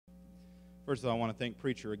First of all, I want to thank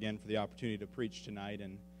Preacher again for the opportunity to preach tonight.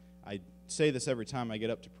 And I say this every time I get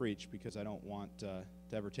up to preach because I don't want to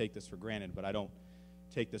ever take this for granted, but I don't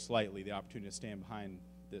take this lightly, the opportunity to stand behind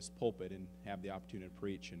this pulpit and have the opportunity to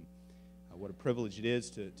preach. And what a privilege it is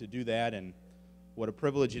to do that, and what a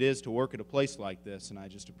privilege it is to work at a place like this. And I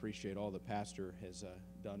just appreciate all the Pastor has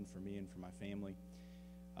done for me and for my family.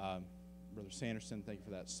 Brother Sanderson, thank you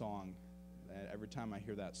for that song. Every time I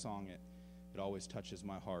hear that song, it always touches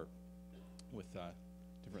my heart with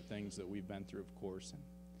different things that we've been through, of course. And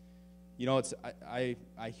you know, I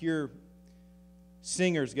hear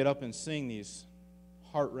singers get up and sing these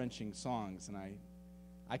heart-wrenching songs, and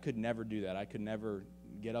I could never do that. I could never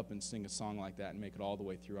get up and sing a song like that and make it all the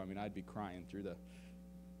way through. I mean, I'd be crying through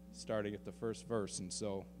starting at the first verse. And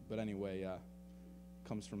so, but anyway,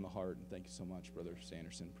 comes from the heart, and thank you so much, Brother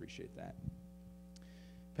Sanderson. Appreciate that.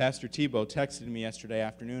 Pastor Tebow texted me yesterday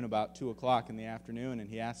afternoon about 2 o'clock in the afternoon, and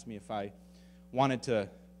he asked me if I wanted to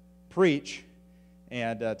preach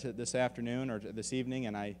and this afternoon or this evening.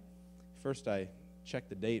 And I checked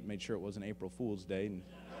the date, made sure it wasn't April Fool's Day, and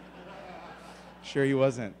sure he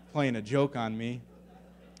wasn't playing a joke on me.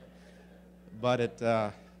 But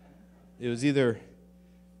it was either,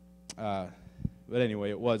 but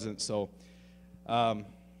anyway, it wasn't. So I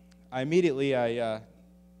immediately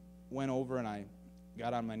went over and I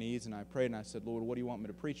got on my knees and I prayed and I said, Lord, what do you want me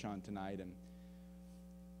to preach on tonight? And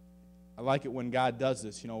I like it when God does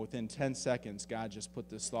this. You know, within 10 seconds, God just put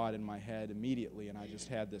this thought in my head immediately, and I just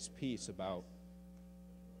had this peace about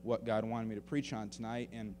what God wanted me to preach on tonight.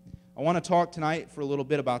 And I want to talk tonight for a little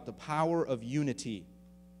bit about the power of unity.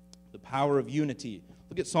 The power of unity.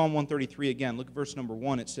 Look at Psalm 133 again. Look at verse number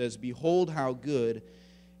 1. It says, Behold how good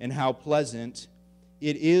and how pleasant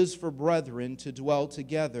it is for brethren to dwell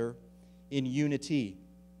together in unity.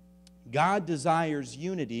 God desires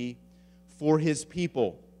unity for His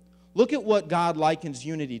people. Look at what God likens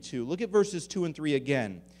unity to. Look at verses 2 and 3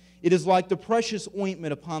 again. It is like the precious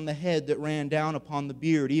ointment upon the head that ran down upon the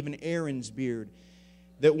beard, even Aaron's beard,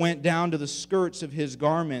 that went down to the skirts of his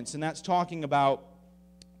garments. And that's talking about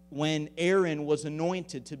when Aaron was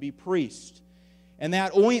anointed to be priest. And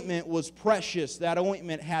that ointment was precious. That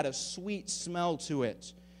ointment had a sweet smell to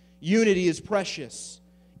it. Unity is precious.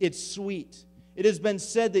 It's sweet. It has been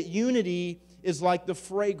said that unity is like the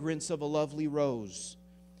fragrance of a lovely rose.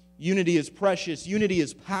 Unity is precious. Unity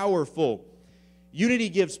is powerful. Unity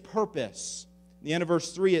gives purpose. In the end of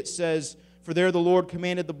verse 3 it says, For there the Lord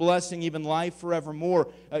commanded the blessing, even life forevermore.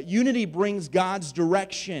 Unity brings God's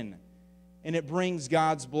direction, and it brings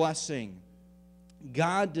God's blessing.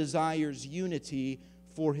 God desires unity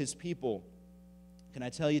for His people. Can I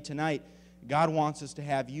tell you tonight, God wants us to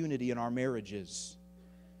have unity in our marriages.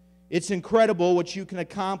 It's incredible what you can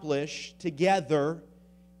accomplish together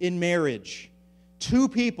in marriage. Two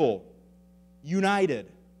people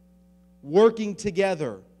united, working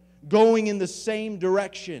together, going in the same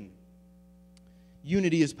direction.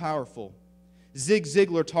 Unity is powerful. Zig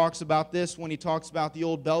Ziglar talks about this when he talks about the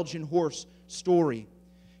old Belgian horse story.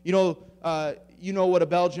 You know what a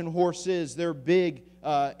Belgian horse is. They're big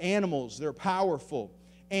animals. They're powerful.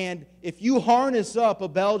 And if you harness up a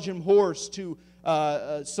Belgian horse to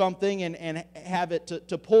something and have it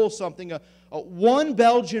to pull something, one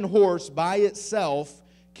Belgian horse by itself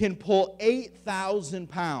can pull 8,000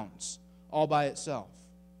 pounds all by itself.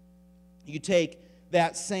 You take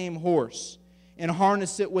that same horse and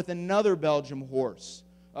harness it with another Belgian horse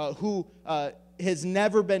who they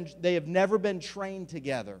have never been trained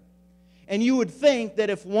together. And you would think that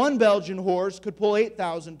if one Belgian horse could pull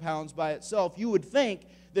 8,000 pounds by itself, you would think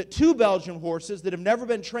that two Belgian horses that have never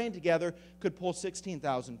been trained together could pull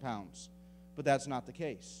 16,000 pounds. But that's not the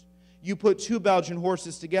case. You put two Belgian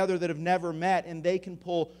horses together that have never met, and they can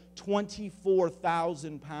pull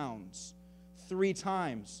 24,000 pounds, 3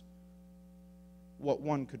 times what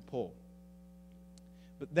one could pull.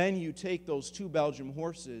 But then you take those two Belgian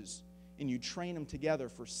horses and you train them together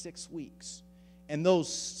for 6 weeks. And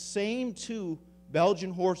those same two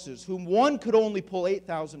Belgian horses, whom one could only pull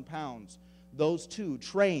 8,000 pounds, those two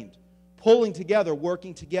trained, pulling together,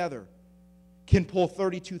 working together, can pull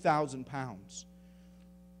 32,000 pounds.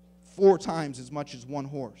 4 times as much as one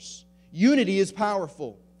horse. Unity is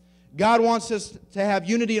powerful. God wants us to have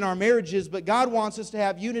unity in our marriages, but God wants us to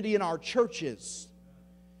have unity in our churches.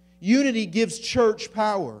 Unity gives church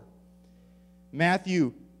power.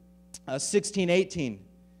 Matthew 16:18.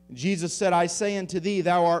 Jesus said, I say unto thee,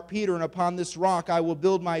 thou art Peter, and upon this rock I will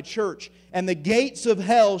build my church, and the gates of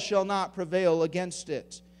hell shall not prevail against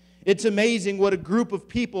it. It's amazing what a group of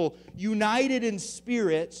people united in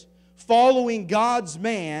spirit, following God's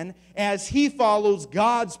man as He follows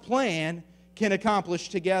God's plan, can accomplish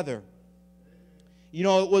together. You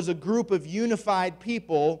know, it was a group of unified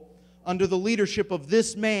people under the leadership of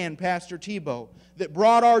this man, Pastor Tebow, that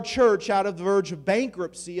brought our church out of the verge of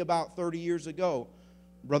bankruptcy about 30 years ago.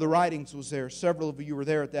 Brother Ridings was there. Several of you were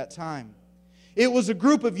there at that time. It was a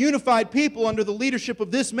group of unified people under the leadership of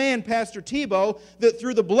this man, Pastor Tebow, that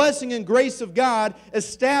through the blessing and grace of God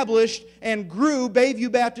established and grew Bayview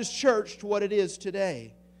Baptist Church to what it is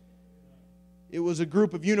today. It was a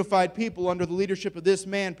group of unified people under the leadership of this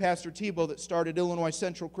man, Pastor Tebow, that started Illinois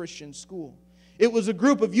Central Christian School. It was a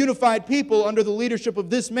group of unified people under the leadership of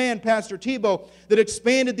this man, Pastor Tebow, that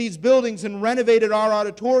expanded these buildings and renovated our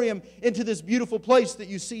auditorium into this beautiful place that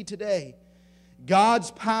you see today. God's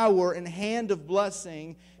power and hand of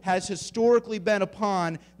blessing has historically been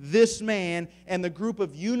upon this man and the group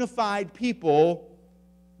of unified people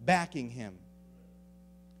backing him.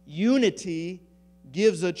 Unity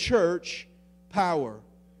gives a church power.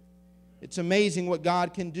 It's amazing what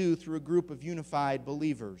God can do through a group of unified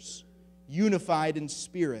believers, unified in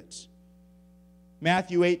spirit.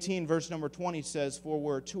 Matthew 18, verse number 20 says, "For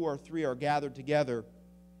where 2 or 3 are gathered together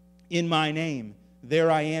in my name, there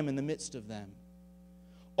I am in the midst of them."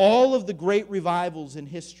 All of the great revivals in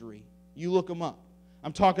history, you look them up.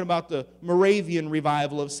 I'm talking about the Moravian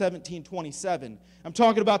revival of 1727. I'm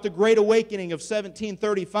talking about the Great Awakening of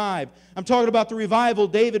 1735. I'm talking about the revival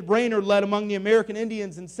David Brainerd led among the American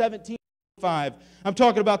Indians in 1705. I'm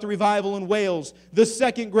talking about the revival in Wales, the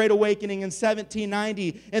Second Great Awakening in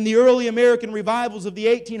 1790, and the early American revivals of the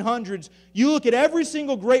 1800s. You look at every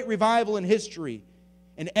single great revival in history,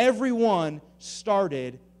 and every one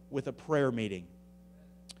started with a prayer meeting.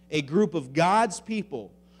 A group of God's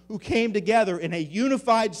people who came together in a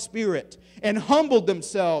unified spirit and humbled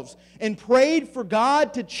themselves and prayed for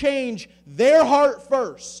God to change their heart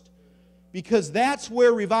first, because that's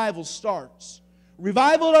where revival starts.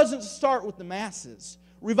 Revival doesn't start with the masses.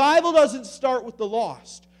 Revival doesn't start with the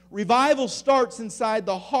lost. Revival starts inside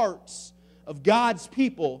the hearts of God's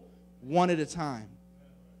people one at a time.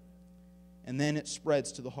 And then it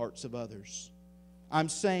spreads to the hearts of others. I'm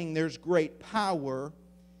saying there's great power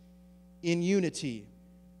in unity.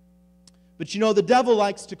 But you know, the devil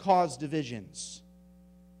likes to cause divisions.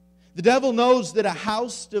 The devil knows that a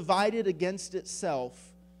house divided against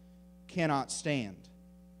itself cannot stand.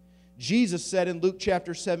 Jesus said in Luke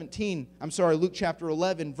chapter 11,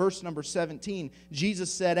 verse number 17,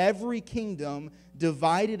 Jesus said, "Every kingdom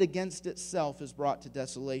divided against itself is brought to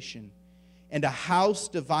desolation, and a house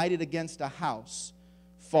divided against a house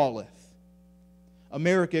falleth."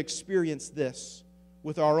 America experienced this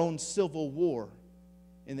with our own Civil War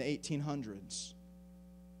in the 1800s.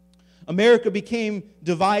 America became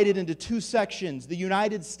divided into 2 sections, the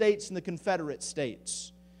United States and the Confederate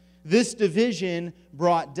States. This division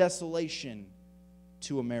brought desolation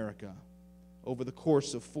to America. Over the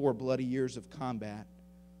course of 4 bloody years of combat,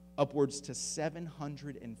 upwards to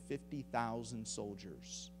 750,000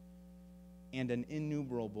 soldiers and an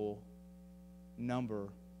innumerable number,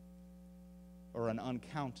 or an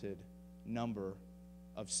uncounted number,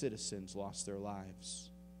 of citizens lost their lives.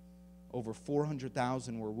 Over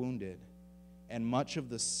 400,000 were wounded, and much of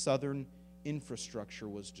the southern infrastructure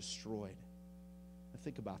was destroyed. Now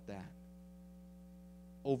think about that.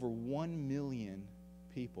 Over 1 million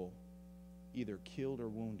people either killed or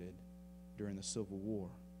wounded during the Civil War.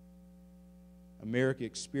 America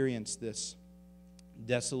experienced this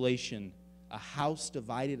desolation, a house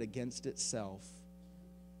divided against itself,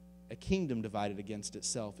 a kingdom divided against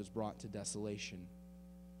itself is brought to desolation.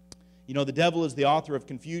 You know, the devil is the author of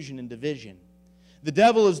confusion and division. The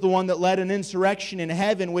devil is the one that led an insurrection in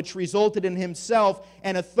heaven, which resulted in himself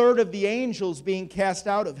and a third of the angels being cast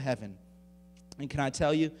out of heaven. And can I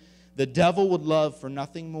tell you, the devil would love for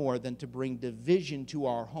nothing more than to bring division to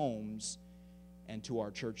our homes and to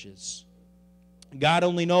our churches. God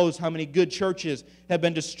only knows how many good churches have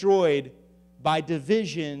been destroyed by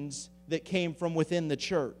divisions that came from within the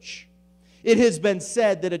church. It has been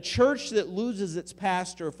said that a church that loses its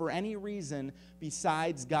pastor for any reason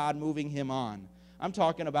besides God moving him on, I'm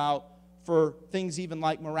talking about for things even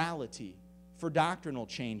like morality, for doctrinal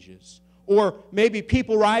changes, or maybe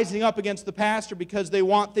people rising up against the pastor because they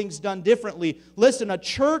want things done differently. Listen, a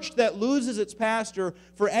church that loses its pastor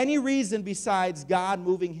for any reason besides God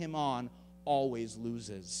moving him on always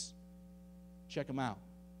loses. Check them out.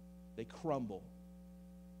 They crumble.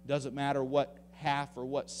 Doesn't matter what half or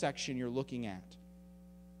what section you're looking at.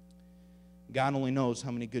 God only knows how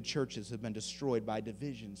many good churches have been destroyed by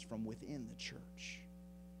divisions from within the church.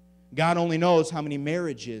 God only knows how many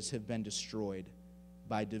marriages have been destroyed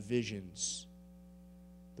by divisions.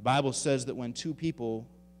 The Bible says that when 2 people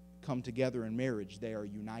come together in marriage, they are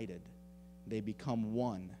united. They become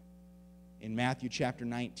one. In Matthew chapter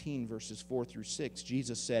 19, verses 4 through 6,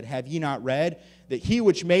 Jesus said, "Have ye not read that he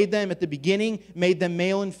which made them at the beginning made them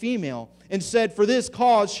male and female, and said, For this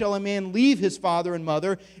cause shall a man leave his father and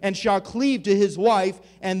mother, and shall cleave to his wife,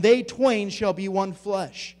 and they twain shall be one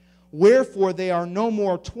flesh. Wherefore they are no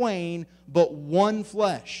more twain, but one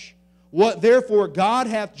flesh. What therefore God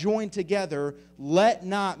hath joined together, let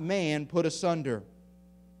not man put asunder."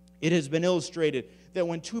 It has been illustrated that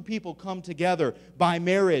when two people come together by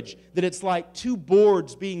marriage, that it's like two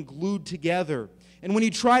boards being glued together. And when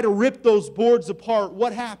you try to rip those boards apart,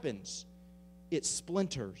 what happens? It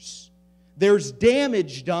splinters. There's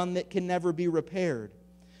damage done that can never be repaired.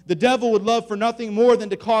 The devil would love for nothing more than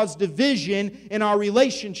to cause division in our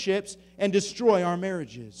relationships and destroy our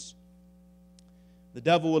marriages. The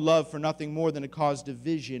devil would love for nothing more than to cause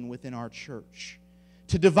division within our church,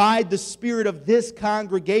 to divide the spirit of this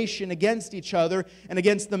congregation against each other and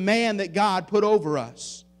against the man that God put over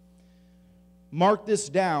us. Mark this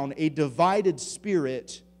down: a divided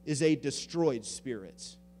spirit is a destroyed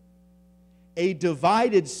spirit. A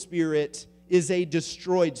divided spirit is a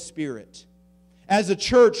destroyed spirit. As a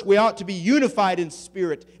church, we ought to be unified in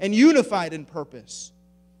spirit and unified in purpose.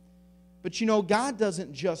 But you know, God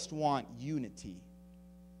doesn't just want unity.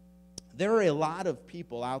 There are a lot of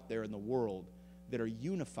people out there in the world that are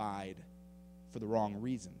unified for the wrong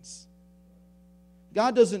reasons.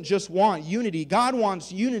 God doesn't just want unity. God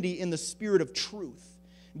wants unity in the spirit of truth.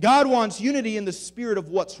 God wants unity in the spirit of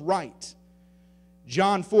what's right.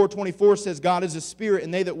 John 4:24 says, "God is a spirit,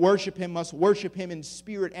 and they that worship Him must worship Him in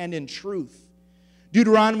spirit and in truth."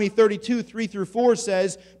 Deuteronomy 32:3-4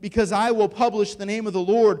 says, "Because I will publish the name of the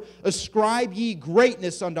Lord, ascribe ye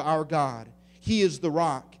greatness unto our God. He is the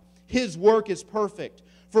rock. His work is perfect.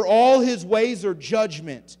 For all His ways are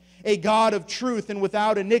judgment. A God of truth and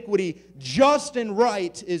without iniquity, just and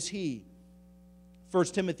right is He."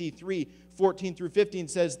 1 Timothy 3:14-15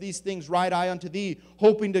 says, "These things write I unto thee,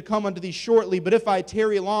 hoping to come unto thee shortly. But if I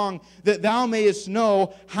tarry long, that thou mayest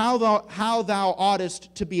know how thou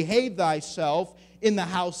oughtest to behave thyself in the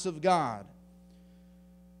house of God."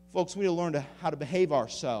 Folks, we need to learn how to behave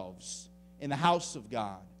ourselves in the house of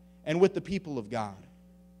God and with the people of God.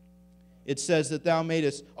 It says that thou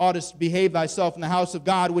oughtest behave thyself in the house of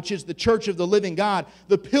God, which is the church of the living God,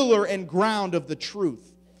 the pillar and ground of the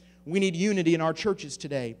truth. We need unity in our churches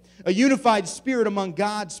today. A unified spirit among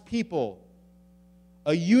God's people.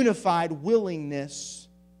 A unified willingness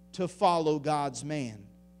to follow God's man.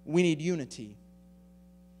 We need unity.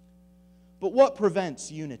 But what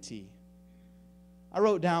prevents unity? I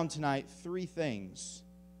wrote down tonight 3 things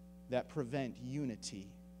that prevent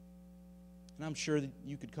unity. And I'm sure that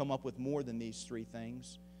you could come up with more than these 3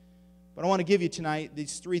 things. But I want to give you tonight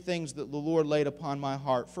these 3 things that the Lord laid upon my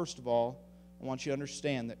heart. First of all, I want you to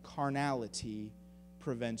understand that carnality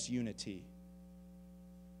prevents unity.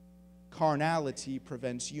 Carnality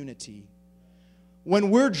prevents unity.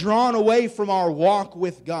 When we're drawn away from our walk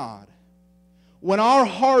with God, when our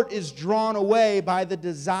heart is drawn away by the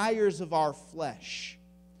desires of our flesh,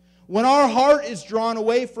 when our heart is drawn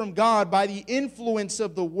away from God by the influence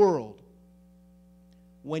of the world,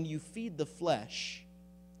 when you feed the flesh,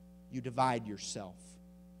 you divide yourself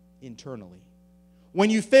internally. When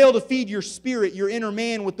you fail to feed your spirit, your inner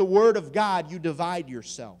man, with the Word of God, you divide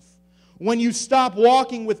yourself. When you stop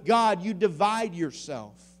walking with God, you divide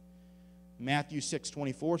yourself. Matthew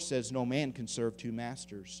 6:24 says, "No man can serve 2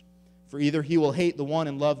 masters. For either he will hate the one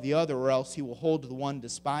and love the other, or else he will hold to the one and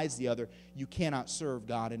despise the other. You cannot serve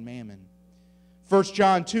God and mammon." 1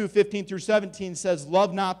 John 2:15-17 says,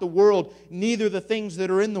 "Love not the world, neither the things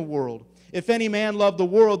that are in the world. If any man love the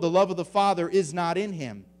world, the love of the Father is not in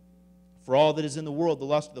him. For all that is in the world, the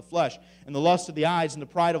lust of the flesh, and the lust of the eyes, and the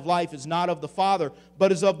pride of life, is not of the Father,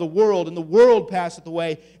 but is of the world. And the world passeth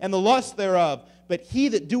away, and the lust thereof. But he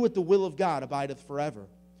that doeth the will of God abideth forever."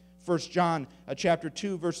 1 John chapter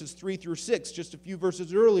 2, verses 3-6, just a few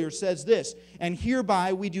verses earlier, says this, "And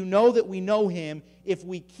hereby we do know that we know Him, if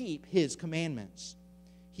we keep His commandments.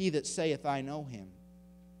 He that saith, I know Him,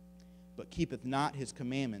 but keepeth not His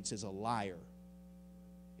commandments, is a liar,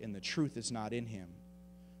 and the truth is not in him.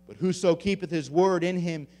 But whoso keepeth His word, in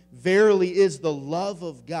him verily is the love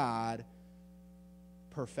of God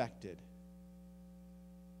perfected."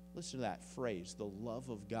 Listen to that phrase, the love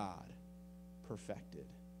of God perfected.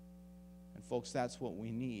 And folks, that's what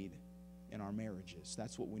we need in our marriages.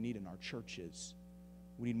 That's what we need in our churches.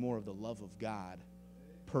 We need more of the love of God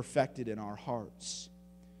perfected in our hearts.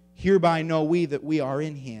 "Hereby know we that we are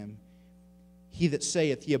in Him. He that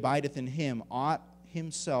saith he abideth in Him ought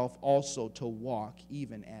himself also to walk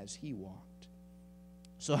even as He walked."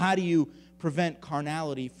 So how do you prevent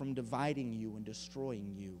carnality from dividing you and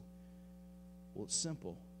destroying you? Well, it's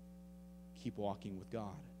simple. Keep walking with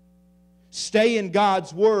God. Stay in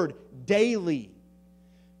God's Word daily.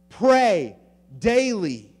 Pray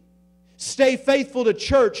daily. Stay faithful to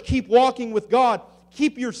church. Keep walking with God.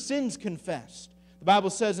 Keep your sins confessed. The Bible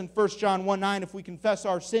says in 1 John 1:9, if we confess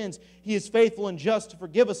our sins, He is faithful and just to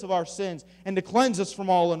forgive us of our sins and to cleanse us from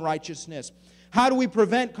all unrighteousness. How do we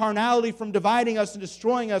prevent carnality from dividing us and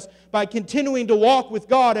destroying us? By continuing to walk with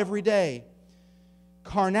God every day.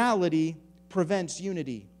 Carnality prevents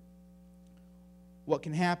unity. What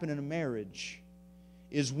can happen in a marriage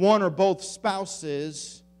is one or both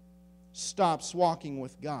spouses stops walking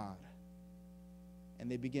with God and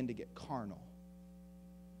they begin to get carnal.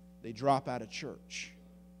 They drop out of church.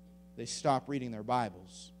 They stop reading their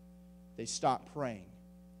Bibles. They stop praying.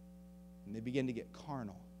 And they begin to get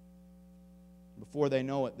carnal. Before they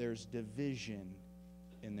know it, there's division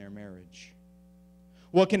in their marriage.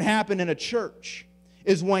 What can happen in a church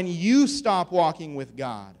is when you stop walking with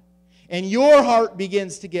God and your heart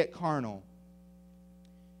begins to get carnal,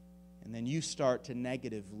 and then you start to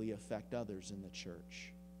negatively affect others in the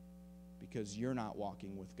church because you're not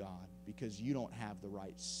walking with God, because you don't have the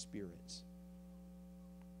right spirit.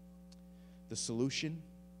 The solution?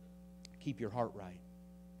 Keep your heart right.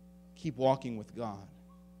 Keep walking with God.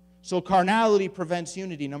 So carnality prevents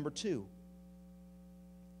unity. Number 2,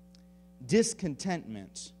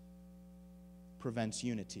 discontentment prevents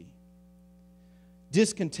unity.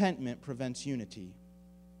 Discontentment prevents unity.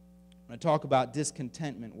 When I talk about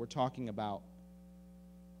discontentment, we're talking about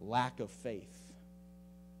lack of faith.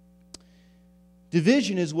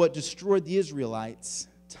 Division is what destroyed the Israelites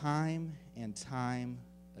time and time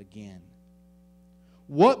again.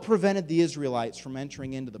 What prevented the Israelites from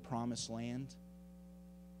entering into the promised land?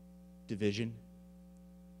 Division.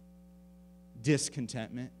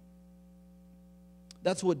 Discontentment.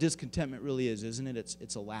 That's what discontentment really is, isn't it?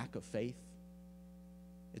 It's a lack of faith.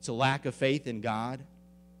 It's a lack of faith in God,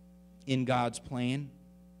 in God's plan.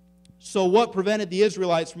 So what prevented the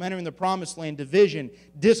Israelites from entering the promised land? Division,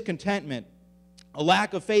 discontentment, a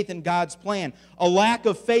lack of faith in God's plan, a lack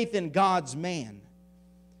of faith in God's man.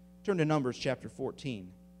 Turn to Numbers chapter 14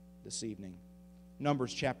 this evening.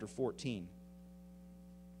 Numbers chapter 14.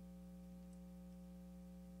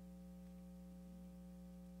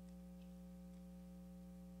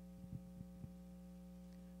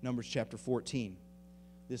 Numbers chapter 14.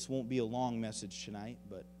 This won't be a long message tonight,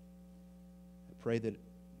 but I pray that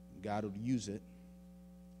God would use it.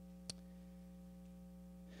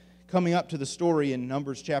 Coming up to the story in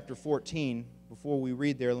Numbers chapter 14, before we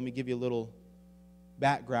read there, let me give you a little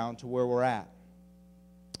background to where we're at.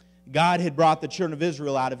 God had brought the children of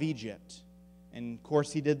Israel out of Egypt. And of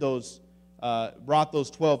course He did brought those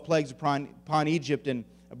 12 plagues upon Egypt and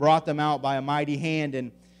brought them out by a mighty hand.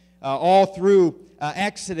 And all through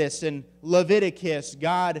Exodus and Leviticus,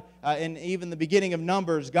 God, and even the beginning of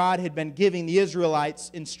Numbers, God had been giving the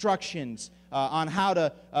Israelites instructions on how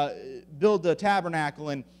to build the tabernacle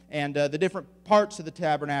and the different parts of the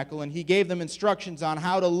tabernacle. And He gave them instructions on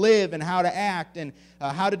how to live and how to act and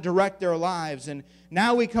how to direct their lives. And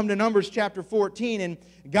now we come to Numbers chapter 14, and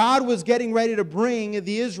God was getting ready to bring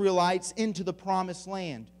the Israelites into the promised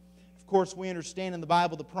land. Of course, we understand in the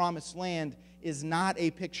Bible the promised land is not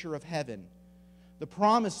a picture of heaven. The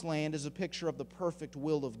promised land is a picture of the perfect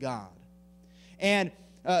will of God. And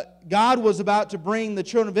God was about to bring the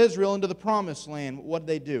children of Israel into the promised land. What did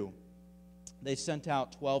they do? They sent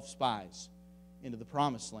out 12 spies into the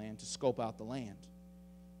promised land to scope out the land.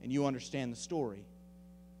 And you understand the story.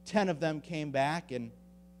 10 of them came back and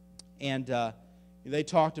they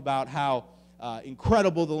talked about how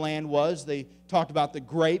incredible the land was. They talked about the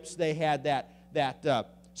grapes. They had that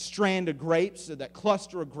strand of grapes, that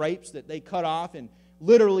cluster of grapes that they cut off, and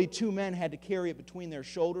literally 2 men had to carry it between their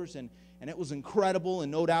shoulders, and it was incredible.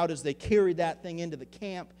 And no doubt as they carried that thing into the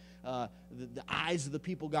camp, the eyes of the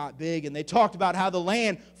people got big, and they talked about how the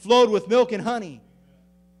land flowed with milk and honey.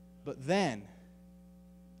 But then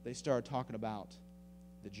they started talking about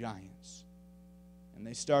the giants, and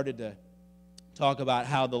they started to talk about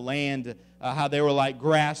how the land, how they were like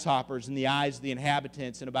grasshoppers in the eyes of the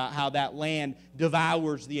inhabitants, and about how that land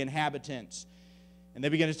devours the inhabitants. And they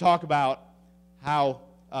began to talk about how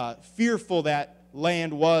fearful that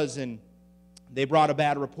land was, and they brought a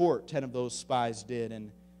bad report. 10 of those spies did,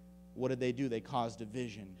 and what did they do? They caused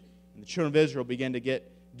division. And the children of Israel began to get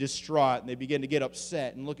distraught, and they began to get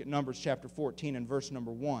upset. And look at Numbers chapter 14 and verse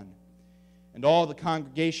number 1. And all the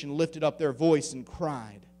congregation lifted up their voice and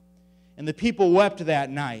cried. And the people wept that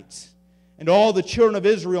night. And all the children of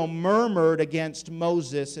Israel murmured against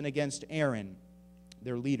Moses and against Aaron,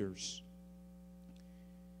 their leaders.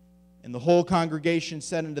 And the whole congregation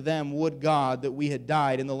said unto them, Would God that we had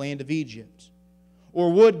died in the land of Egypt,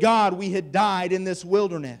 or would God we had died in this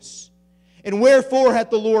wilderness? And wherefore hath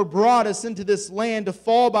the Lord brought us into this land to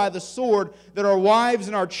fall by the sword, that our wives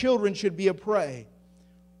and our children should be a prey?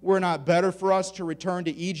 Were it not better for us to return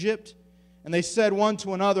to Egypt? And they said one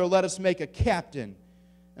to another, Let us make a captain,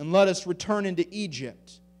 and let us return into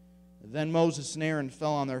Egypt. Then Moses and Aaron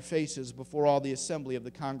fell on their faces before all the assembly of the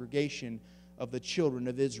congregation of the children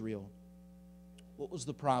of Israel. What was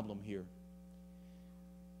the problem here?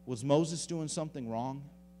 Was Moses doing something wrong?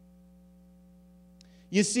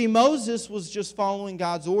 You see, Moses was just following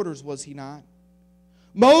God's orders, was he not?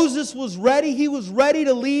 Moses was ready. He was ready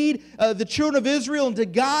to lead the children of Israel into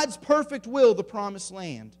God's perfect will, the promised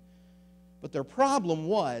land. But their problem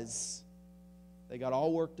was they got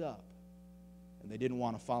all worked up and they didn't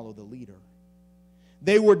want to follow the leader.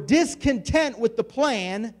 They were discontent with the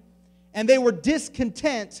plan, and they were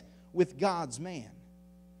discontent with God's man.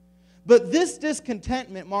 But this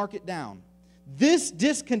discontentment, mark it down, this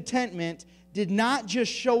discontentment did not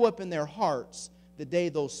just show up in their hearts the day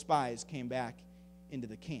those spies came back into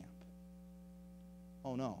the camp.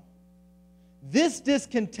 Oh no. This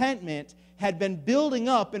discontentment had been building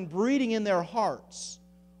up and breeding in their hearts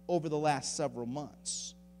over the last several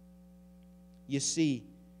months. You see,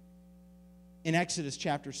 in Exodus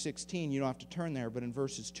chapter 16, you don't have to turn there, but in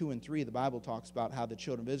verses 2 and 3, the Bible talks about how the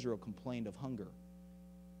children of Israel complained of hunger.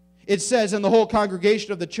 It says, And the whole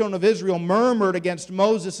congregation of the children of Israel murmured against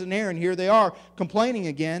Moses and Aaron. Here they are, complaining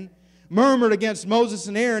again. Murmured against Moses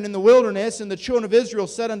and Aaron in the wilderness, and the children of Israel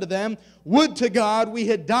said unto them, Would to God we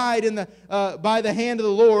had died by the hand of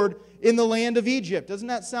the Lord in the land of Egypt. Doesn't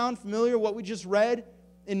that sound familiar, what we just read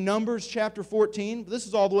in Numbers chapter 14? This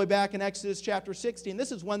is all the way back in Exodus chapter 16.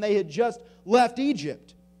 This is when they had just left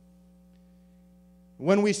Egypt.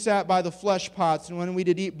 When we sat by the flesh pots, and when we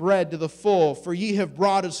did eat bread to the full, for ye have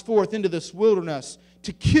brought us forth into this wilderness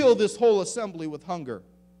to kill this whole assembly with hunger.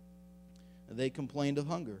 They complained of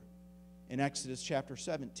hunger. In Exodus chapter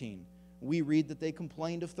 17, we read that they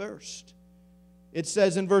complained of thirst. It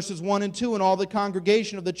says in verses 1 and 2, And all the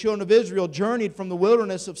congregation of the children of Israel journeyed from the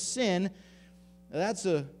wilderness of Sin. Now, that's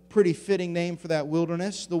a pretty fitting name for that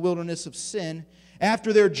wilderness, the wilderness of Sin.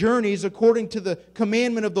 After their journeys, according to the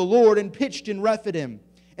commandment of the Lord, and pitched in Rephidim.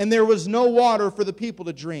 And there was no water for the people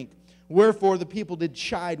to drink. Wherefore the people did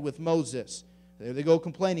chide with Moses. There they go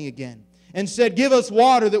complaining again. And said, Give us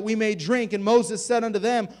water that we may drink. And Moses said unto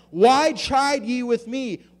them, Why chide ye with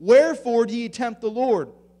me? Wherefore do ye tempt the Lord?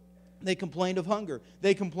 They complained of hunger.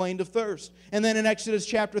 They complained of thirst. And then in Exodus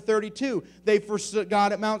chapter 32, they forsook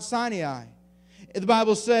God at Mount Sinai. The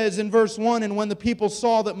Bible says in verse 1, And when the people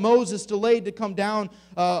saw that Moses delayed to come down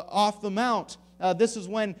off the mount, this is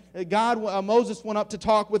when Moses went up to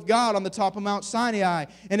talk with God on the top of Mount Sinai.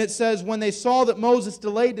 And it says, When they saw that Moses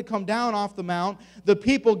delayed to come down off the mount, the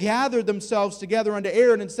people gathered themselves together unto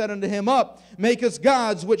Aaron and said unto him, Up, make us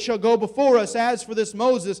gods which shall go before us. As for this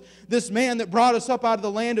Moses, this man that brought us up out of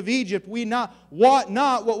the land of Egypt, we wot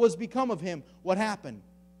not what was become of him. What happened?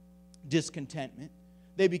 Discontentment.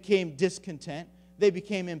 They became discontent. They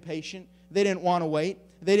became impatient. They didn't want to wait.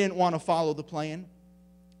 They didn't want to follow the plan.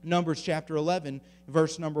 Numbers chapter 11,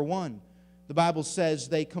 verse number 1. The Bible says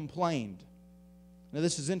they complained. Now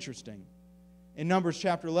this is interesting. In Numbers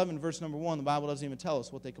chapter 11, verse number 1, the Bible doesn't even tell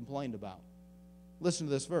us what they complained about. Listen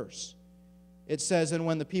to this verse. It says, And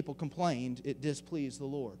when the people complained, it displeased the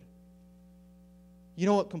Lord. You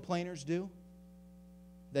know what complainers do?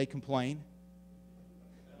 They complain.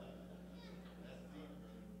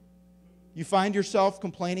 You find yourself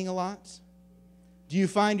complaining a lot? Do you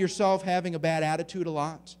find yourself having a bad attitude a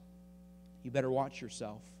lot? You better watch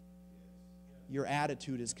yourself. Your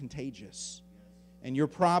attitude is contagious. And you're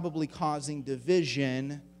probably causing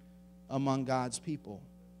division among God's people.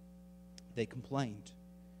 They complained.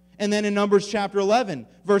 And then in Numbers chapter 11,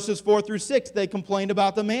 verses 4 through 6, they complained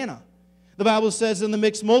about the manna. The Bible says, And the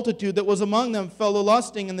mixed multitude that was among them fell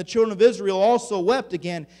a-lusting, and the children of Israel also wept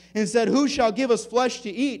again, and said, Who shall give us flesh to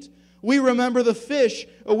eat? We remember the fish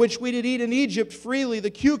which we did eat in Egypt freely, the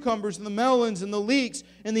cucumbers and the melons and the leeks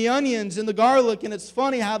and the onions and the garlic. And it's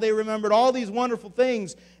funny how they remembered all these wonderful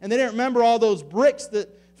things. And they didn't remember all those bricks that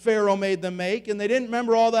Pharaoh made them make. And they didn't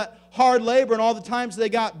remember all that hard labor and all the times they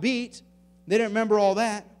got beat. They didn't remember all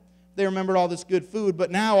that. They remembered all this good food. But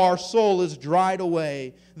now our soul is dried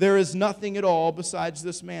away. There is nothing at all besides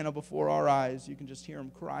this manna before our eyes. You can just hear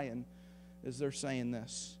them crying as they're saying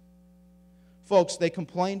this. Folks, they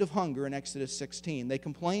complained of hunger in Exodus 16. They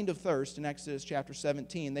complained of thirst in Exodus chapter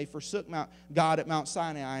 17. They forsook God at Mount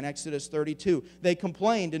Sinai in Exodus 32. They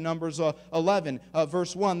complained in Numbers 11,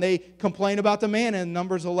 verse 1. They complained about the manna in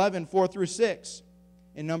Numbers 11, 4 through 6.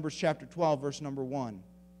 In Numbers chapter 12, verse number 1,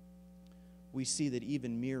 we see that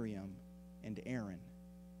even Miriam and Aaron,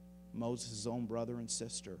 Moses' own brother and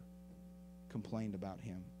sister, complained about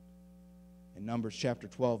him. In Numbers chapter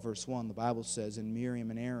 12, verse 1, the Bible says, "And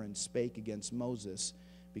Miriam and Aaron spake against Moses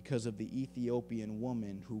because of the Ethiopian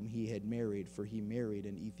woman whom he had married, for he married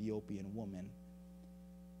an Ethiopian woman."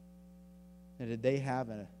 Now, did they have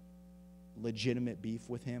a legitimate beef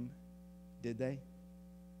with him? Did they?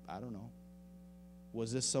 I don't know.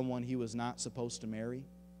 Was this someone he was not supposed to marry?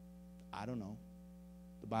 I don't know.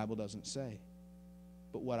 The Bible doesn't say.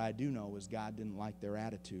 But what I do know is God didn't like their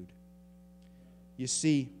attitude. You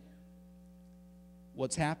see,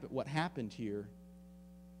 what happened here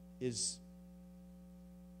is,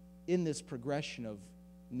 in this progression of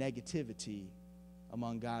negativity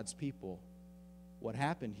among God's people, what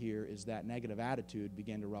happened here is that negative attitude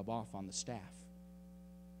began to rub off on the staff,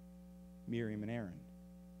 Miriam and Aaron.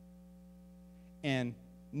 And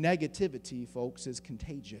negativity, folks, is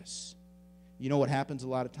contagious. You know what happens a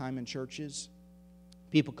lot of time in churches?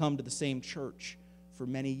 People come to the same church for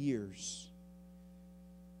many years.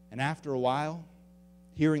 And after a while,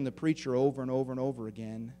 hearing the preacher over and over and over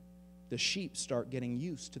again, the sheep start getting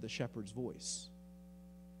used to the shepherd's voice.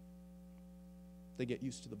 They get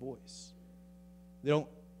used to the voice. They don't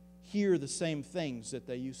hear the same things that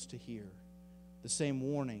they used to hear, the same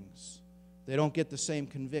warnings. They don't get the same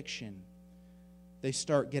conviction. They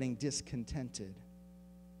start getting discontented.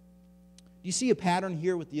 Do you see a pattern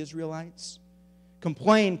here with the Israelites?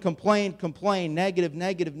 Complain, complain, complain, negative,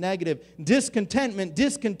 negative, negative, discontentment,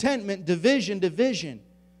 discontentment, division, division.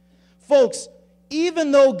 Folks,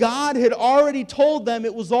 even though God had already told them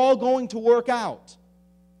it was all going to work out,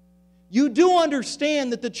 you do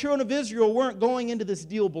understand that the children of Israel weren't going into this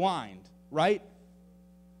deal blind, right?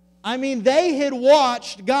 I mean, they had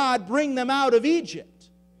watched God bring them out of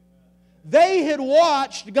Egypt. They had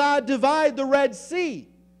watched God divide the Red Sea.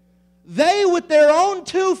 They, with their own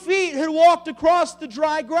 2 feet, had walked across the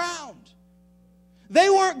dry ground. They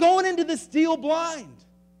weren't going into this deal blind.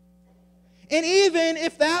 And even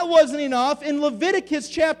if that wasn't enough, in Leviticus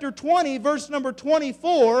chapter 20, verse number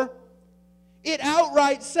 24, it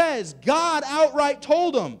outright says, God outright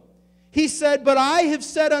told them, He said, "But I have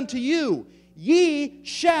said unto you, ye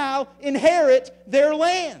shall inherit their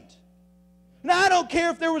land." Now, I don't care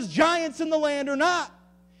if there was giants in the land or not.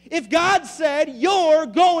 If God said, you're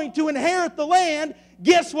going to inherit the land,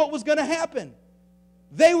 guess what was going to happen?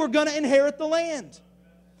 They were going to inherit the land.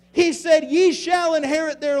 He said, ye shall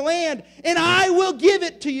inherit their land, and I will give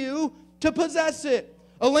it to you to possess it.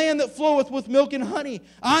 A land that floweth with milk and honey.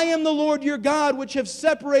 I am the Lord your God, which have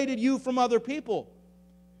separated you from other people.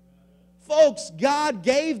 Folks, God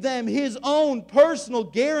gave them His own personal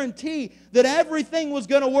guarantee that everything was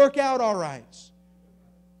going to work out all right.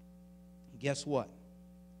 Guess what?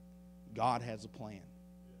 God has a plan.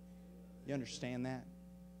 You understand that?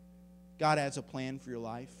 God has a plan for your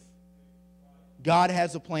life. God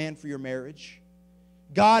has a plan for your marriage.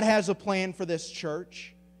 God has a plan for this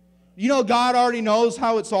church. You know, God already knows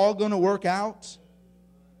how it's all going to work out.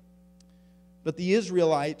 But the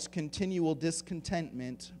Israelites' continual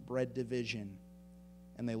discontentment bred division.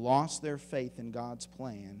 And they lost their faith in God's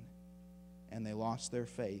plan. And they lost their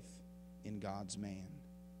faith in God's man.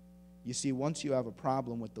 You see, once you have a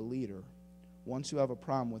problem with the leader, once you have a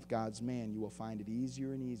problem with God's man, you will find it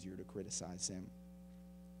easier and easier to criticize him.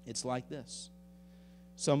 It's like this.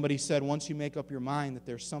 Somebody said, once you make up your mind that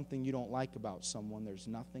there's something you don't like about someone, there's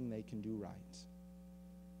nothing they can do right.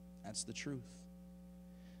 That's the truth.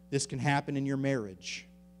 This can happen in your marriage.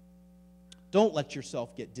 Don't let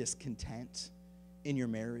yourself get discontent in your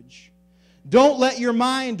marriage. Don't let your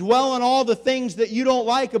mind dwell on all the things that you don't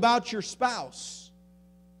like about your spouse.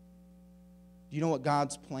 Do you know what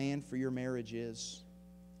God's plan for your marriage is?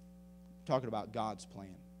 I'm talking about God's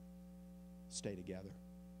plan. Stay together.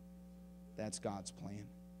 That's God's plan.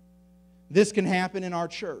 This can happen in our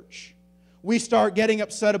church. We start getting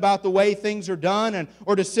upset about the way things are done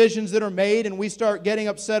or decisions that are made, and we start getting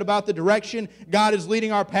upset about the direction God is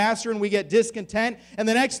leading our pastor, and we get discontent. And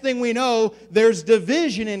the next thing we know, there's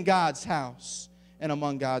division in God's house and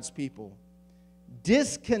among God's people.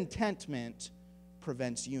 Discontentment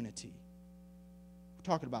prevents unity.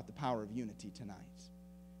 We're talking about the power of unity tonight.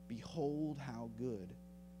 Behold how good,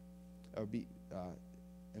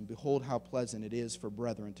 and behold how pleasant it is for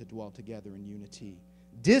brethren to dwell together in unity.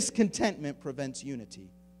 Discontentment prevents unity.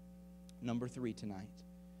 Number 3 tonight.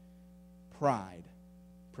 pride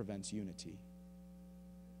prevents unity.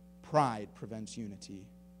 Pride prevents unity.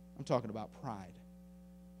 I'm talking about pride.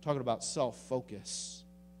 I'm talking about self-focus.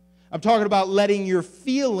 I'm talking about letting your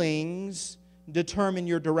feelings determine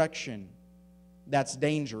your direction. That's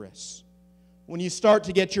dangerous. When you start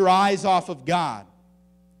to get your eyes off of God,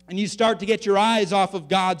 and you start to get your eyes off of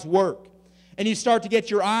God's work, and you start to get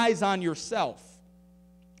your eyes on yourself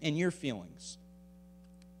and your feelings,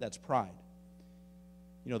 that's pride.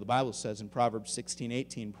 You know, the Bible says in Proverbs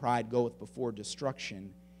 16:18, pride goeth before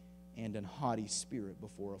destruction, and an haughty spirit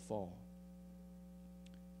before a fall.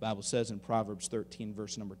 The Bible says in Proverbs 13,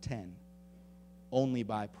 verse number 10, only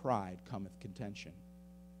by pride cometh contention.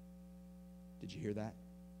 Did you hear that?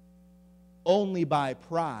 Only by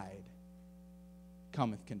pride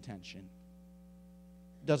cometh contention.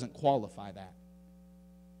 It doesn't qualify that.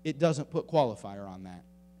 It doesn't put qualifier on that.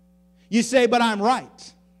 You say, but I'm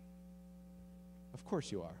right. Of course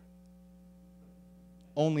you are.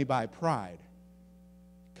 Only by pride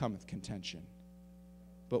cometh contention.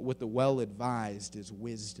 But with the well-advised is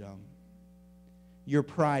wisdom. Your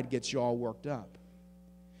pride gets you all worked up.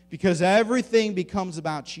 Because everything becomes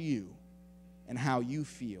about you and how you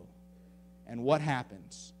feel. And what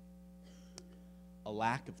happens? A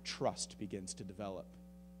lack of trust begins to develop.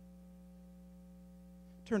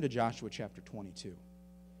 Turn to Joshua chapter 22.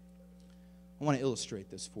 I want to illustrate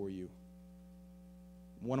this for you.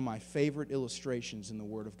 One of my favorite illustrations in the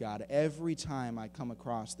Word of God. Every time I come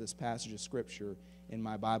across this passage of Scripture in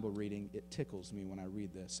my Bible reading, it tickles me when I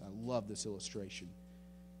read this. I love this illustration.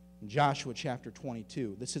 In Joshua chapter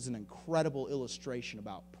 22, this is an incredible illustration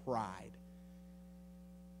about pride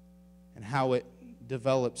and how it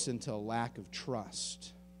develops into a lack of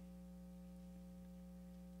trust.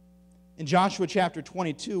 In Joshua chapter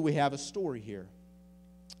 22, we have a story here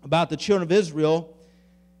about the children of Israel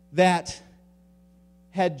that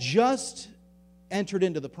had just entered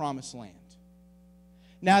into the promised land.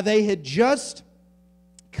 Now, they had just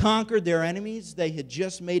conquered their enemies. They had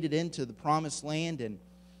just made it into the promised land, and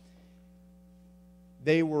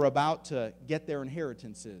they were about to get their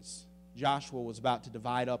inheritances. Joshua was about to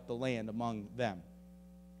divide up the land among them.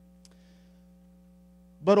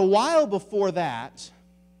 But a while before that,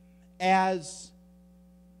 as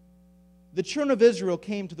the children of Israel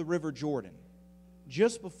came to the river Jordan,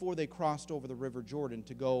 just before they crossed over the river Jordan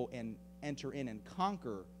to go and enter in and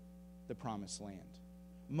conquer the promised land,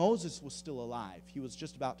 Moses was still alive. He was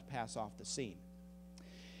just about to pass off the scene.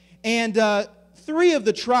 And three of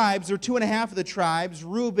the tribes, or 2.5 of the tribes,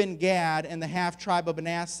 Reuben, Gad, and the half-tribe of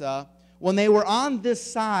Manasseh, when they were on this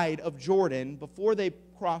side of Jordan, before they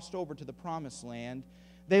crossed over to the promised land,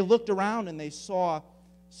 they looked around and they saw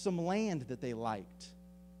some land that they liked.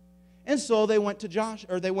 And so they went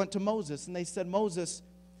to Moses, and they said, Moses,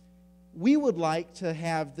 we would like to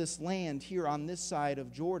have this land here on this side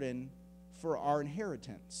of Jordan for our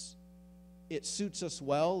inheritance. It suits us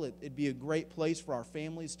well. It'd be a great place for our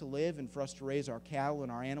families to live and for us to raise our cattle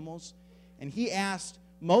and our animals. And he asked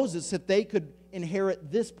Moses if they could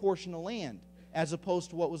inherit this portion of land as opposed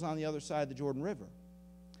to what was on the other side of the Jordan River.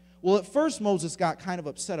 Well, at first Moses got kind of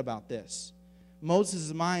upset about this.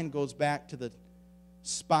 Moses' mind goes back to the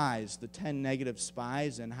spies, the 10 negative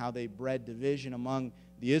spies, and how they bred division among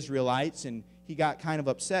the Israelites. And he got kind of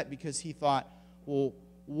upset because he thought, well,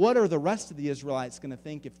 what are the rest of the Israelites going to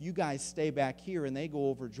think if you guys stay back here and they go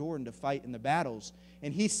over Jordan to fight in the battles?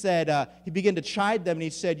 And he said, he began to chide them, and he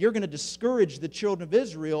said, you're going to discourage the children of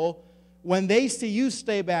Israel when they see you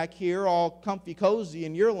stay back here all comfy cozy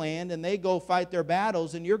in your land and they go fight their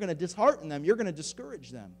battles, and you're going to dishearten them. You're going to discourage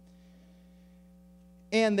them.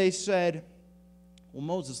 And they said, well,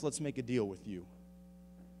 Moses, let's make a deal with you.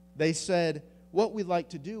 They said, what we'd like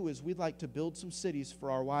to do is we'd like to build some cities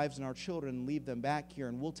for our wives and our children and leave them back here,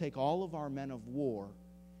 and we'll take all of our men of war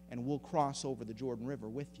and we'll cross over the Jordan River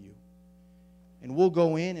with you. And we'll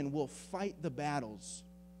go in and we'll fight the battles,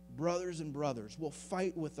 brothers and brothers. We'll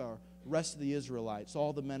fight with our rest of the Israelites,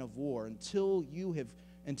 all the men of war, until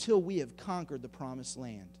we have conquered the promised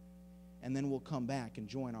land. And then we'll come back and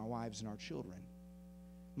join our wives and our children.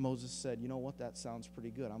 Moses said, you know what, that sounds pretty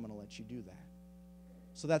good. I'm going to let you do that.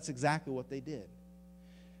 So that's exactly what they did.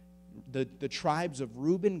 The tribes of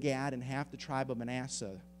Reuben, Gad, and half the tribe of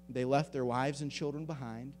Manasseh, they left their wives and children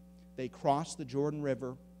behind. They crossed the Jordan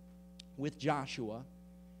River with Joshua,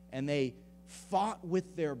 and they fought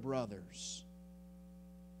with their brothers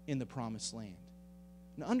in the promised land.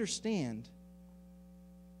 Now understand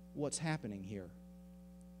what's happening here.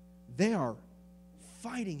 They are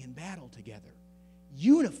fighting in battle together,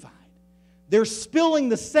 unified. They're spilling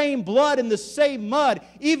the same blood and the same mud.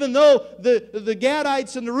 Even though the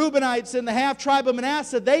Gadites and the Reubenites and the half-tribe of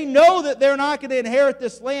Manasseh, they know that they're not going to inherit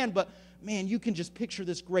this land. But, man, you can just picture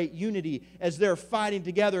this great unity as they're fighting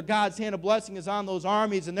together. God's hand of blessing is on those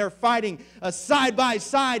armies, and they're fighting side by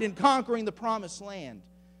side and conquering the promised land.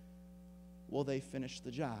 Well, they finished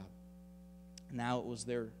the job. Now it was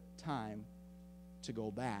their time to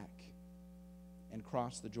go back and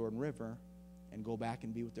cross the Jordan River and go back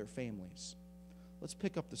and be with their families. Let's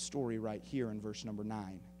pick up the story right here in verse number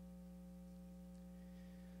 9.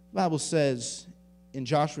 The Bible says in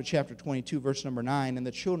Joshua chapter 22, verse number 9, "And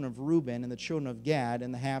the children of Reuben and the children of Gad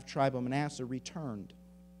and the half-tribe of Manasseh returned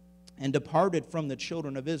and departed from the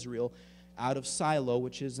children of Israel out of Shiloh,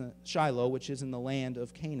 which is in the land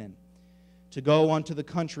of Canaan, to go unto the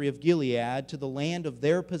country of Gilead, to the land of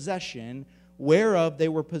their possession, whereof they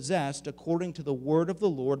were possessed according to the word of the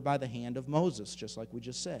Lord by the hand of Moses," just like we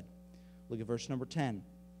just said. Look at verse number 10.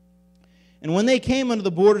 "And when they came unto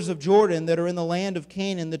the borders of Jordan that are in the land of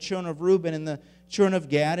Canaan, the children of Reuben and the children of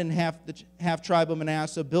Gad and the half-tribe of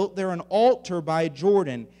Manasseh built there an altar by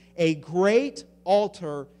Jordan, a great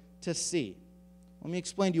altar to see." Let me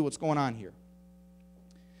explain to you what's going on here.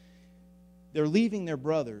 They're leaving their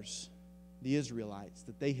brothers, the Israelites,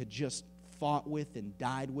 that they had just fought with and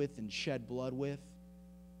died with and shed blood with.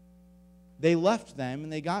 They left them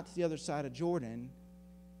and they got to the other side of Jordan,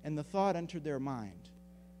 and the thought entered their mind.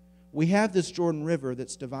 We have this Jordan River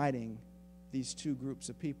that's dividing these two groups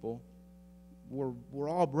of people. We're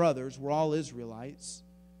all brothers. We're all Israelites.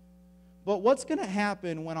 But what's going to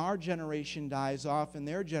happen when our generation dies off and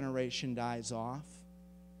their generation dies off,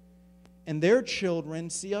 and their children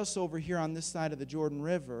see us over here on this side of the Jordan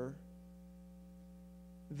River?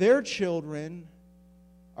 Their children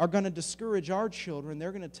are going to discourage our children.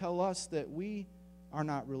 They're going to tell us that we are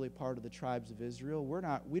not really part of the tribes of Israel.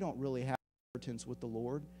 We don't really have inheritance with the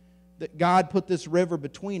Lord. That God put this river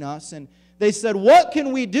between us. And they said, what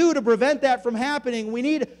can we do to prevent that from happening? We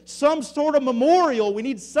need some sort of memorial. We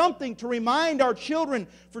need something to remind our children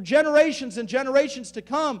for generations and generations to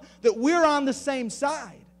come that we're on the same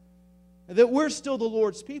side, that we're still the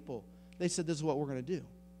Lord's people. They said, this is what we're going to do.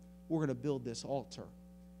 We're going to build this altar,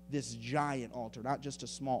 this giant altar, not just a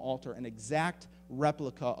small altar, an exact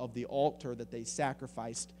replica of the altar that they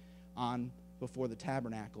sacrificed on before the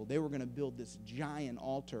tabernacle. They were going to build this giant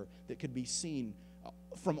altar that could be seen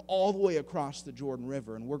from all the way across the Jordan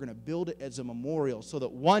River, and we're going to build it as a memorial so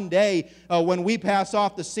that one day when we pass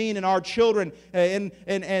off the scene and our children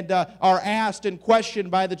are asked and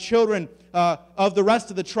questioned by the children of the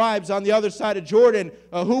rest of the tribes on the other side of Jordan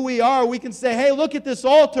who we are, we can say, hey, look at this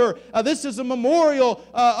altar. This is a memorial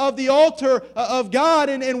of the altar of God,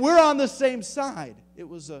 and we're on the same side. It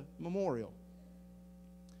was a memorial.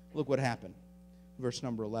 Look what happened. Verse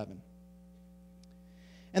number 11.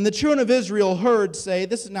 "And the children of Israel heard say,"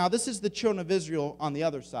 this is the children of Israel on the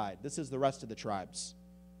other side. This is the rest of the tribes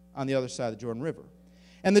on the other side of the Jordan River.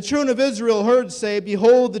 "And the children of Israel heard say,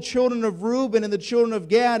 Behold, the children of Reuben and the children of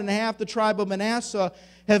Gad and half the tribe of Manasseh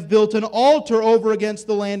have built an altar over against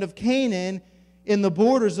the land of Canaan in the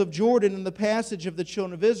borders of Jordan in the passage of the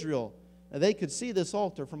children of Israel." Now, they could see this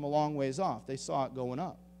altar from a long ways off. They saw it going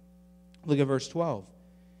up. Look at verse 12.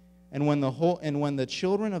 And when the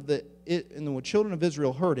children of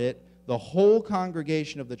Israel heard it, the whole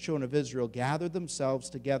congregation of the children of Israel gathered themselves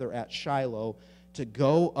together at Shiloh to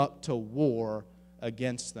go up to war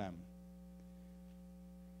against them.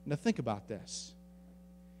 Now think about this.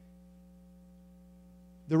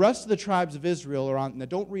 The rest of the tribes of Israel are on, now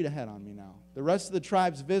don't read ahead on me now. The rest of the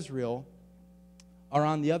tribes of Israel are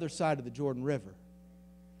on the other side of the Jordan River.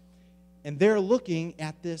 And they're looking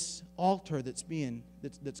at this altar that's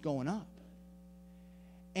going up.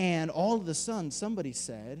 And all of a sudden, somebody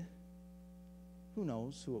said, who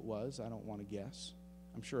knows who it was? I don't want to guess.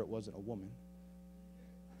 I'm sure it wasn't a woman.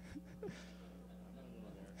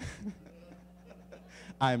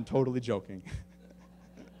 I am totally joking.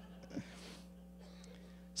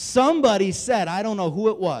 Somebody said, I don't know who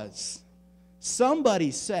it was.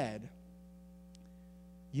 Somebody said,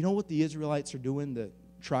 you know what the Israelites are doing? The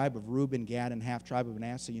tribe of Reuben, Gad, and half tribe of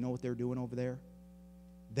Manasseh, you know what they're doing over there?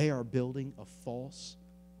 They are building a false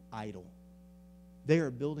idol. They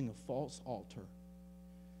are building a false altar.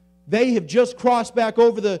 They have just crossed back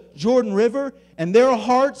over the Jordan River, and their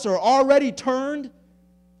hearts are already turned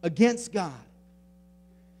against God.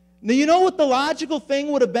 Now, you know what the logical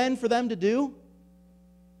thing would have been for them to do?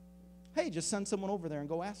 Hey, just send someone over there and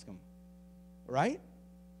go ask them. Right?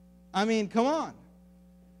 I mean, come on.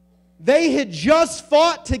 They had just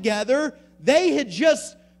fought together. They had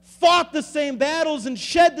just fought the same battles and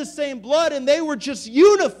shed the same blood, and they were just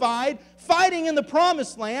unified, fighting in the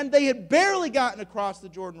promised land. They had barely gotten across the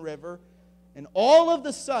Jordan River. And all of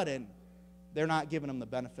a sudden, they're not giving them the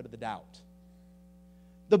benefit of the doubt.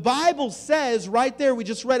 The Bible says right there, we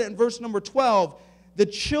just read it in verse number 12, the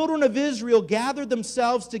children of Israel gathered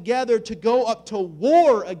themselves together to go up to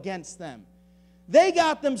war against them. They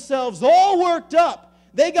got themselves all worked up.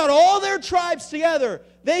 They got all their tribes together.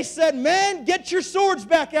 They said, "Men, get your swords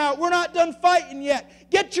back out. We're not done fighting yet.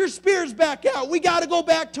 Get your spears back out. We got to go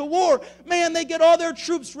back to war." Man, they get all their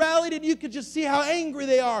troops rallied, and you could just see how angry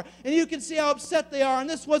they are. And you can see how upset they are. And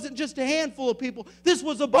this wasn't just a handful of people. This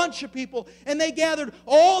was a bunch of people. And they gathered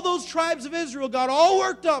all those tribes of Israel, got all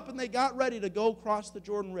worked up, and they got ready to go across the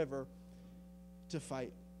Jordan River to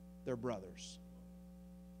fight their brothers.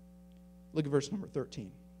 Look at verse number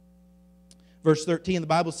 13. Verse 13, the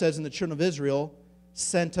Bible says, "And the children of Israel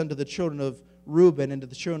sent unto the children of Reuben and to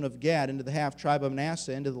the children of Gad, into the half tribe of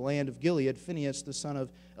Manasseh, into the land of Gilead, Phinehas the son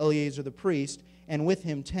of Eleazar the priest, and with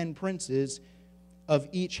him 10 princes of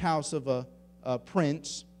each house of a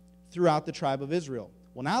prince throughout the tribe of Israel."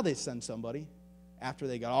 Well, now they send somebody after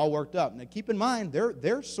they got all worked up. Now keep in mind,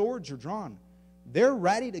 their swords are drawn. They're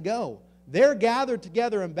ready to go. They're gathered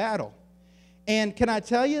together in battle. And can I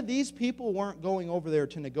tell you, these people weren't going over there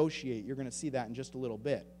to negotiate. You're going to see that in just a little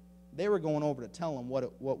bit. They were going over to tell them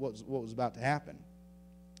what was about to happen.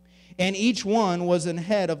 "And each one was an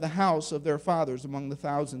head of the house of their fathers among the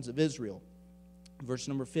thousands of Israel." Verse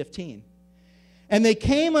number 15. "And they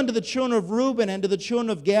came unto the children of Reuben and to the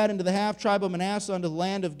children of Gad and to the half tribe of Manasseh unto the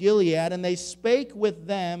land of Gilead, and they spake with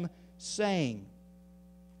them, saying,"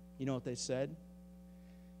 you know what they said?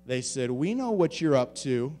 They said, "We know what you're up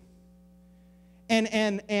to." And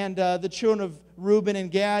the children of Reuben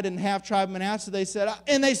and Gad and half tribe of Manasseh, they said,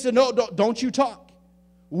 "No, don't you talk.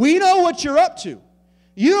 We know what you're up to.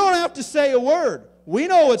 You don't have to say a word. We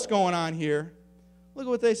know what's going on here." Look at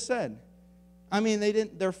what they said. I mean, they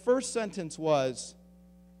didn't. Their first sentence was,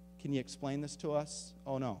 "Can you explain this to us?"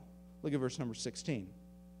 Oh no. Look at verse number 16.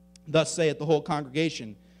 "Thus saith the whole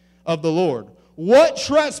congregation of the Lord, What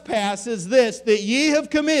trespass is this that ye have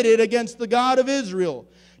committed against the God of Israel,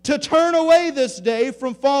 to turn away this day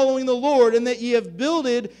from following the Lord, and that ye have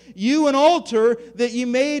builded you an altar that ye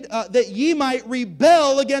made that ye might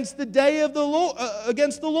rebel against the day of the Lord,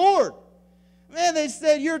 against the Lord." Man, they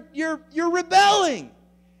said, you're rebelling.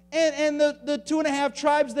 And the 2.5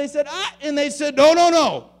 tribes, they said, and they said,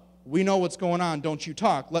 no. We know what's going on. Don't you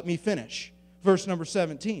talk. Let me finish. Verse number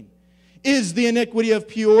 17. "Is the iniquity of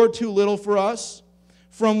Peor too little for us,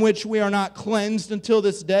 from which we are not cleansed until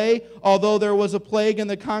this day, although there was a plague in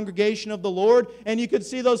the congregation of the Lord?" And you could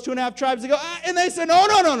see those 2.5 tribes, they go, and they said,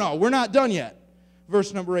 no, we're not done yet.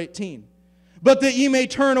 Verse number 18. "But that ye may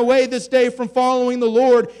turn away this day from following the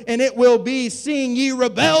Lord, and it will be, seeing ye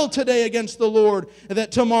rebel today against the Lord,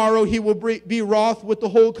 that tomorrow he will be wroth with the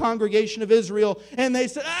whole congregation of Israel." And they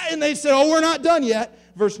said, we're not done yet.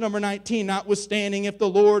 Verse number 19, "Notwithstanding, if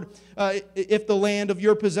the land of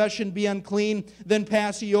your possession be unclean, then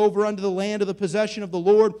pass ye over unto the land of the possession of the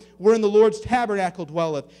Lord, wherein the Lord's tabernacle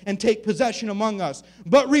dwelleth, and take possession among us.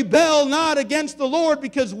 But rebel not against the Lord,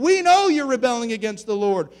 because we know you're rebelling against the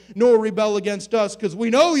Lord, nor rebel against us, because we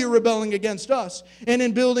know you're rebelling against us. And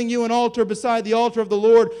in building you an altar beside the altar of the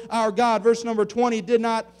Lord our God." Verse number 20, "Did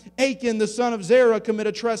not Achan the son of Zerah commit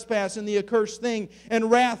a trespass in the accursed thing,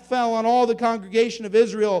 and wrath fell on all the congregation of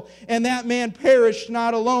Israel, and that man perished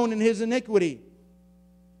not alone in his iniquity."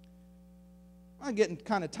 I'm getting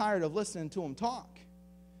kind of tired of listening to them talk.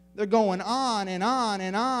 They're going on and on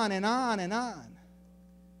and on and on and on.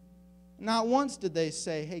 Not once did they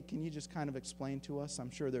say, "Hey, can you just kind of explain to us?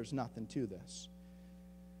 I'm sure there's nothing to this."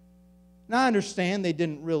 Now I understand they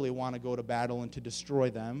didn't really want to go to battle and to destroy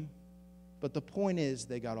them. But the point is,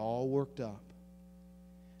 they got all worked up.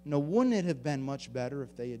 Now, wouldn't it have been much better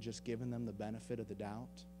if they had just given them the benefit of the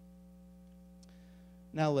doubt?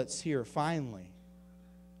 Now let's hear, finally,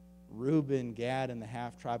 Reuben, Gad, and the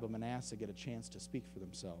half tribe of Manasseh get a chance to speak for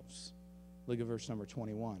themselves. Look at verse number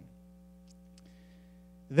 21.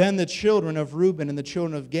 "Then the children of Reuben and the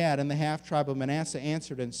children of Gad and the half tribe of Manasseh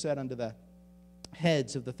answered and said unto the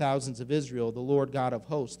heads of the thousands of Israel, the Lord God of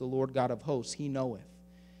hosts, he knoweth.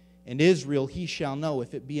 And Israel he shall know,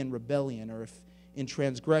 if it be in rebellion or if in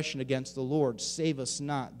transgression against the Lord. Save us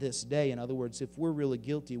not this day." In other words, if we're really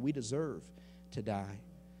guilty, we deserve to die.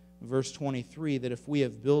 Verse 23, "That if we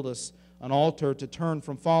have built us an altar to turn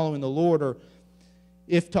from following the Lord, or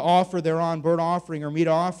if to offer thereon burnt offering or meat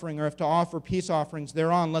offering, or if to offer peace offerings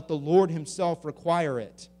thereon, let the Lord himself require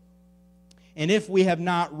it. And if we have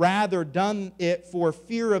not rather done it for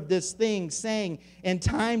fear of this thing, saying, in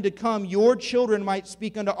time to come your children might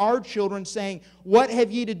speak unto our children, saying, what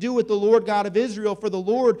have ye to do with the Lord God of Israel? For the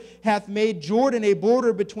Lord hath made Jordan a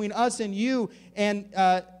border between us and you, and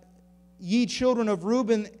ye children of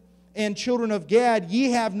Reuben and children of Gad,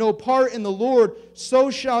 ye have no part in the Lord,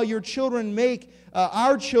 so shall your children make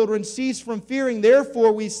our children cease from fearing.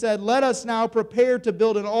 Therefore we said, let us now prepare to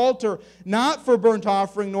build an altar, not for burnt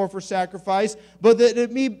offering nor for sacrifice, but that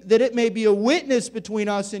it may be a witness between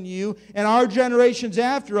us and you and our generations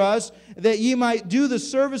after us, that ye might do the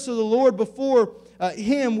service of the Lord before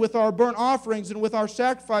Him with our burnt offerings and with our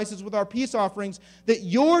sacrifices, with our peace offerings, that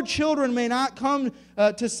your children may not come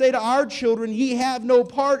to say to our children, ye have no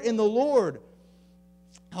part in the Lord.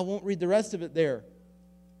 I won't read the rest of it there.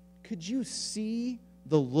 Could you see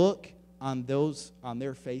the look on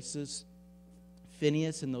their faces?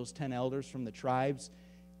 Phinehas and those 10 elders from the tribes.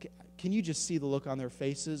 Can you just see the look on their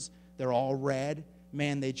faces? They're all red.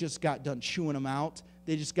 Man, they just got done chewing them out.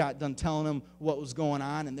 They just got done telling them what was going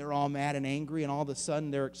on, and they're all mad and angry, and all of a sudden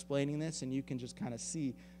they're explaining this, and you can just kind of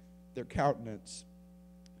see their countenance.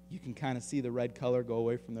 You can kind of see the red color go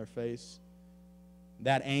away from their face.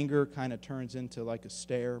 That anger kind of turns into like a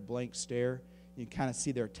stare, blank stare. You kind of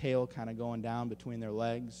see their tail kind of going down between their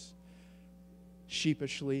legs,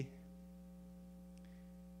 sheepishly.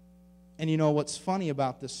 And you know what's funny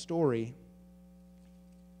about this story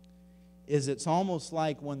is it's almost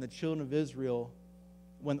like when the children of Israel,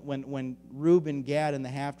 when Reuben, Gad, and the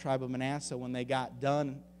half-tribe of Manasseh, when they got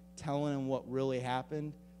done telling them what really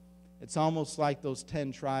happened, it's almost like those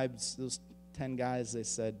 10 tribes, those 10 guys, they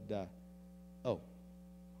said, oh,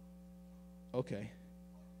 okay.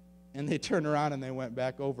 And they turned around and they went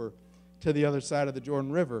back over to the other side of the Jordan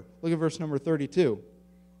River. Look at verse number 32.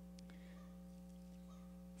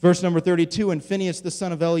 Verse number 32, and Phinehas the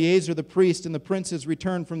son of Eleazar the priest and the princes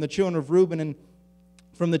returned from the children of Reuben and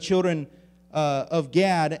from the children of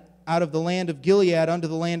Gad out of the land of Gilead unto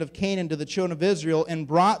the land of Canaan to the children of Israel, and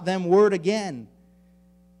brought them word again.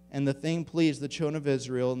 And the thing pleased the children of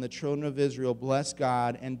Israel, and the children of Israel blessed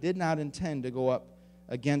God, and did not intend to go up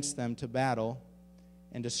against them to battle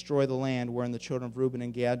and destroy the land wherein the children of Reuben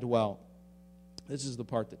and Gad dwelt. This is the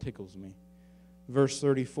part that tickles me. Verse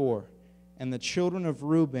 34. And the children of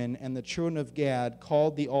Reuben and the children of Gad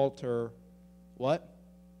called the altar, what?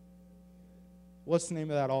 What's the name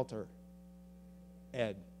of that altar?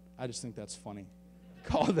 Ed. I just think that's funny.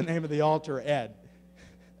 Call the name of the altar Ed.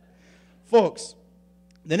 Folks,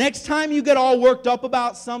 the next time you get all worked up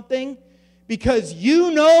about something because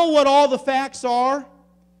you know what all the facts are,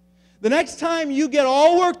 the next time you get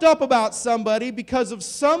all worked up about somebody because of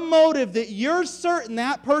some motive that you're certain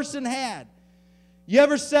that person had, you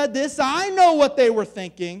ever said this? I know what they were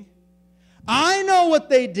thinking. I know what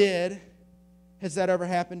they did. Has that ever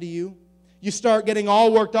happened to you? You start getting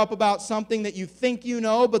all worked up about something that you think you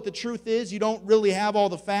know, but the truth is you don't really have all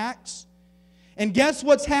the facts. And guess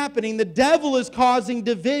what's happening? The devil is causing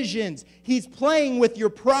divisions. He's playing with your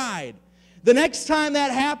pride. The next time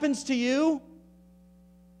that happens to you,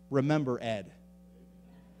 remember Ed.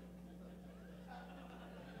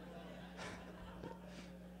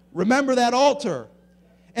 Remember that altar.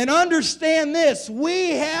 And understand this,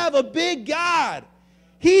 we have a big God.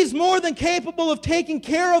 He's more than capable of taking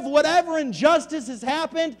care of whatever injustice has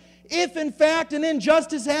happened, if in fact an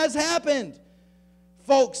injustice has happened.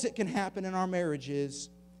 Folks, it can happen in our marriages,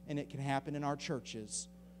 and it can happen in our churches.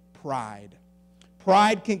 Pride.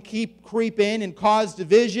 Pride can creep in and cause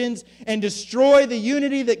divisions and destroy the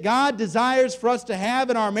unity that God desires for us to have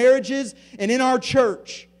in our marriages and in our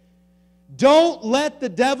church. Don't let the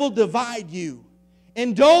devil divide you.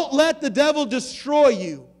 And don't let the devil destroy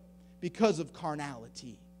you because of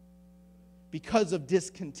carnality, because of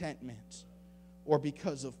discontentment, or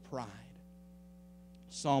because of pride.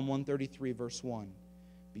 Psalm 133, verse 1.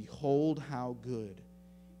 Behold how good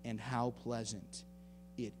and how pleasant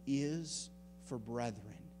it is for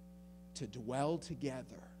brethren to dwell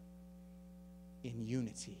together in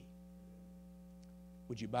unity.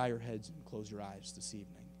 Would you bow your heads and close your eyes this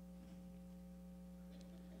evening?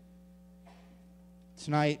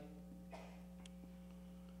 Tonight,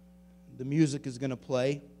 the music is going to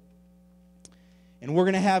play, and we're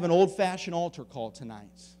going to have an old-fashioned altar call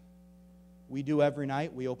tonight. We do every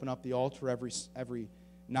night. We open up the altar every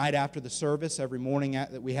night after the service. Every morning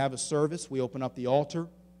that we have a service, we open up the altar.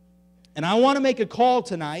 And I want to make a call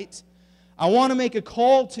tonight. I want to make a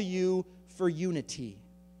call to you for unity.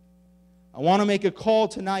 I want to make a call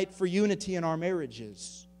tonight for unity in our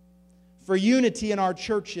marriages, for unity in our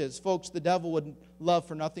churches. Folks, the devil would love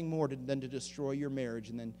for nothing more than to destroy your marriage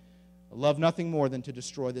and then love nothing more than to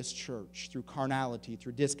destroy this church through carnality,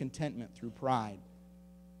 through discontentment, through pride.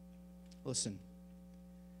 Listen,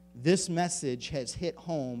 this message has hit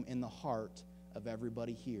home in the heart of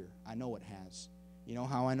everybody here. I know it has. You know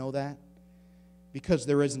how I know that? Because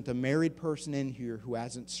there isn't a married person in here who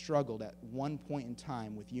hasn't struggled at one point in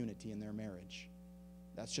time with unity in their marriage.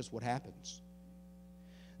 That's just what happens.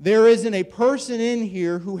 There isn't a person in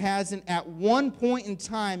here who hasn't at one point in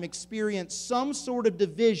time experienced some sort of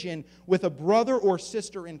division with a brother or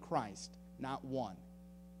sister in Christ. Not one.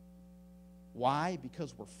 Why?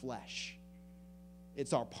 Because we're flesh.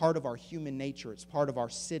 It's part of our human nature. It's part of our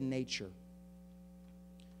sin nature.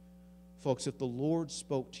 Folks, if the Lord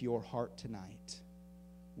spoke to your heart tonight,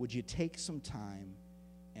 would you take some time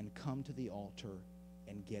and come to the altar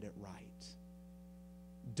and get it right?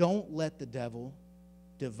 Don't let the devil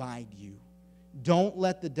divide you. Don't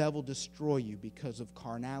let the devil destroy you because of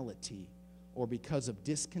carnality or because of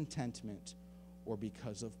discontentment or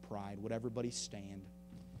because of pride. Would everybody stand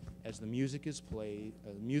as the music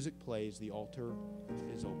plays, the altar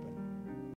is open.